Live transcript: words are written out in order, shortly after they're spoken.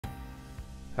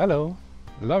Hello,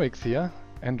 Lovix here,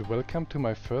 and welcome to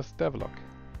my first devlog.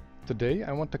 Today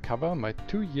I want to cover my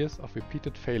 2 years of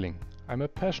repeated failing. I'm a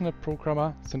passionate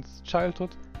programmer since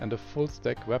childhood and a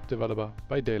full-stack web developer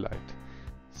by daylight.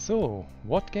 So,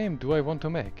 what game do I want to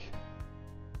make?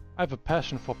 I have a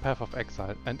passion for Path of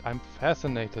Exile and I'm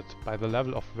fascinated by the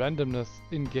level of randomness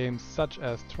in games such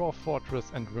as Dwarf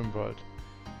Fortress and RimWorld.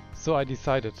 So I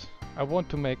decided I want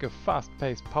to make a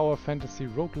fast-paced power fantasy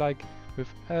roguelike with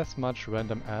as much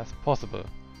random as possible.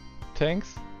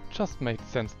 Tanks just made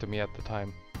sense to me at the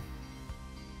time.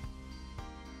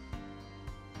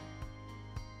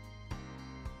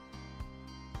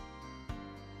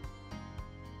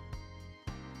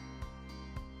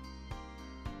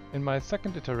 In my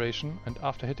second iteration, and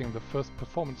after hitting the first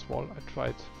performance wall, I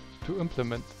tried to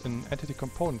implement an entity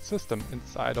component system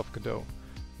inside of Godot.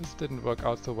 This didn't work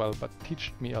out so well, but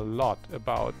taught me a lot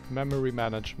about memory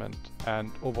management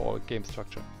and overall game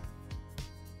structure.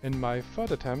 In my third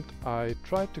attempt, I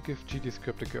tried to give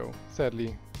GDScript a go.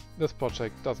 Sadly, this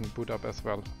project doesn't boot up as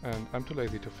well, and I'm too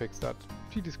lazy to fix that.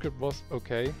 GDScript was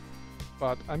okay,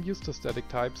 but I'm used to static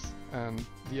types, and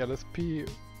the LSP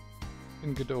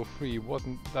in Godot 3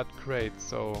 wasn't that great,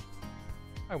 so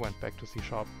I went back to C#.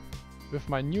 With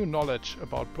my new knowledge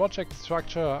about project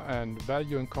structure and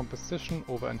valuing composition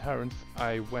over inheritance,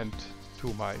 I went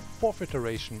to my fourth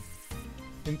iteration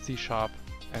in C#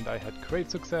 and I had great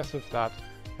success with that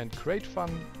and great fun,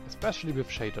 especially with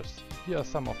shaders. Here are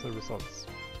some of the results.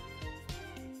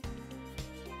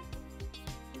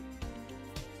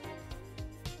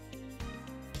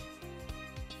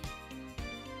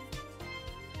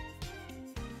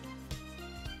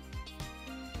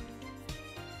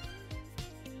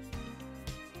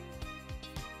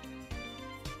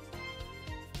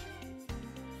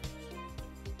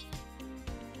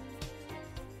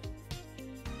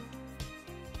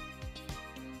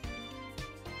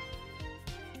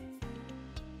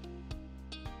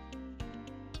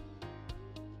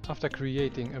 After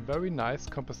creating a very nice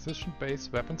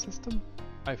composition-based weapon system,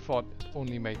 I thought it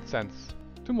only made sense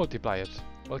to multiply it.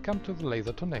 Welcome to the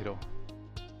Laser Tornado.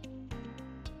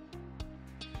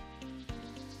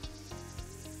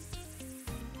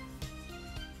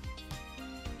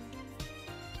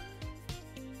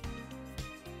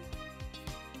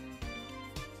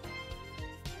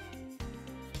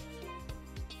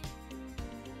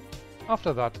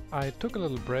 After that, I took a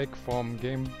little break from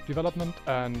game development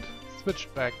and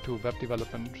switched back to web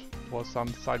development for some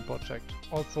side project.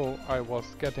 Also, I was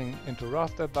getting into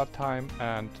Rust at that time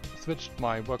and switched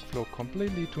my workflow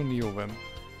completely to NeoVim.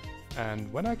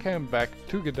 And when I came back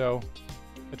to Godot,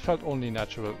 it felt only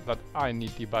natural that I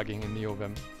need debugging in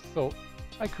NeoVim. So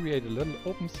I created a little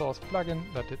open source plugin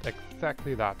that did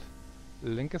exactly that.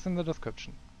 Link is in the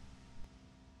description.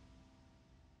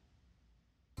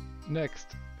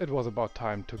 Next, it was about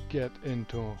time to get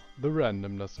into the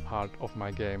randomness part of my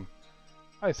game.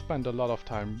 I spent a lot of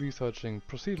time researching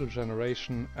procedural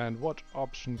generation and what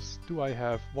options do I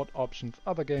have, what options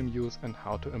other games use and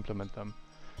how to implement them.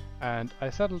 And I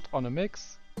settled on a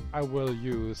mix. I will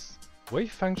use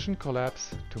wave function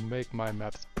collapse to make my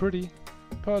maps pretty,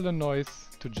 Perlin noise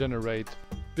to generate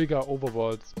bigger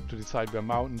overworlds to decide where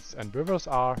mountains and rivers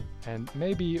are, and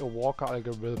maybe a Walker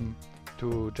algorithm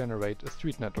to generate a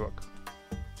street network.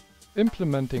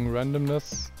 Implementing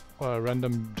randomness or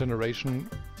random generation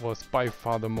was by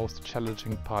far the most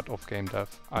challenging part of game dev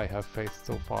I have faced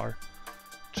so far.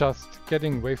 Just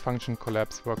getting wave function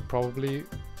collapse work probably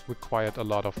required a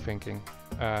lot of thinking,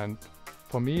 and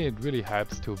for me it really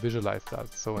helps to visualize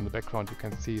that, so in the background you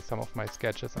can see some of my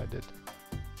sketches I did.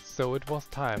 So it was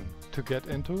time to get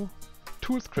into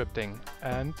tool scripting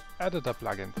and editor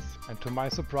plugins, and to my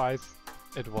surprise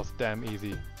it was damn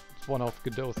easy. It's one of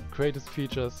Godot's greatest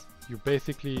features. You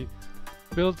basically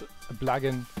build a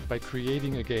plugin by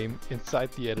creating a game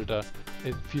inside the editor.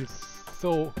 It feels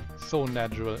so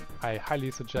natural. I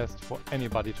highly suggest for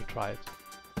anybody to try it.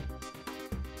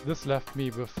 This left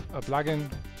me with a plugin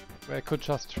where I could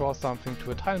just draw something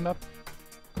to a tile map,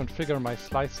 configure my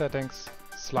slice settings,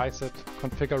 slice it,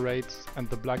 configure rates, and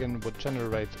the plugin would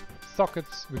generate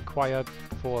sockets required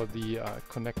for the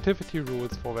connectivity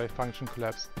rules for wave function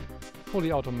collapse,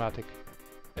 fully automatic.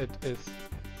 It is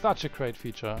such a great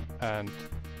feature and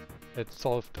it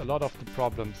solved a lot of the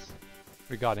problems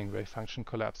regarding wave function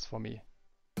collapse for me.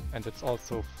 And it's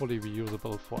also fully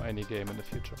reusable for any game in the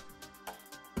future.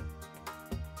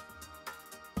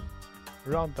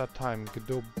 Around that time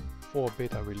Godot 4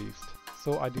 beta released,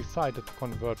 so I decided to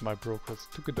convert my brokers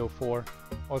to Godot 4.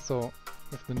 Also,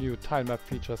 with the new tile map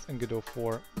features in Godot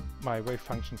 4, my wave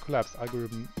function collapse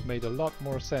algorithm made a lot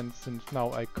more sense, since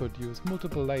now I could use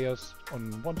multiple layers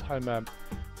on one tile map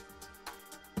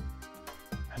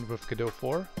And with Godot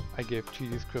 4, I gave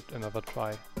GDScript another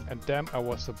try, and damn, I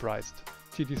was surprised.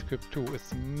 GDScript 2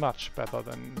 is much better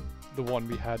than the one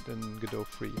we had in Godot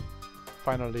 3.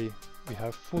 Finally, we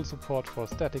have full support for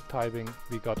static typing,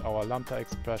 we got our lambda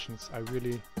expressions, I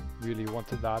really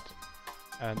wanted that,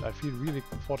 and I feel really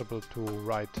comfortable to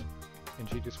write in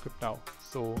GDScript now,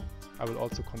 so I will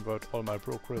also convert all my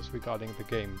progress regarding the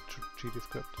game to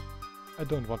GDScript. I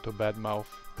don't want to badmouth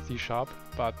C#,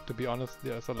 but to be honest,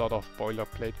 there's a lot of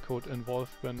boilerplate code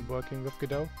involved when working with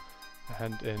Godot,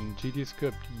 and in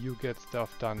GDScript you get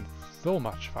stuff done so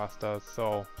much faster,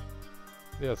 so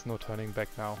there's no turning back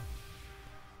now.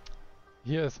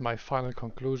 Here is my final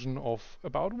conclusion of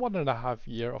about 1.5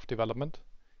 years of development.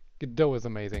 Godot is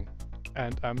amazing,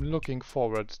 and I'm looking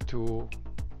forward to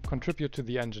contribute to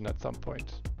the engine at some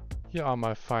point. Here are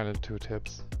my final 2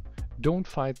 tips. Don't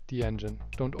fight the engine,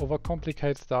 don't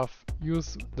overcomplicate stuff,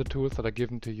 use the tools that are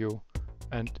given to you,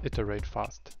 and iterate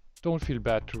fast. Don't feel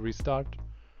bad to restart.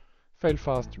 Fail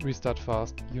fast, restart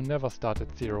fast, you never start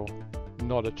at 0.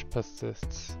 Knowledge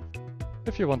persists.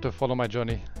 If you want to follow my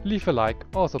journey, leave a like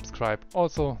or subscribe.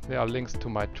 Also, there are links to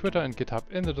my Twitter and GitHub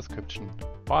in the description.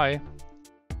 Bye!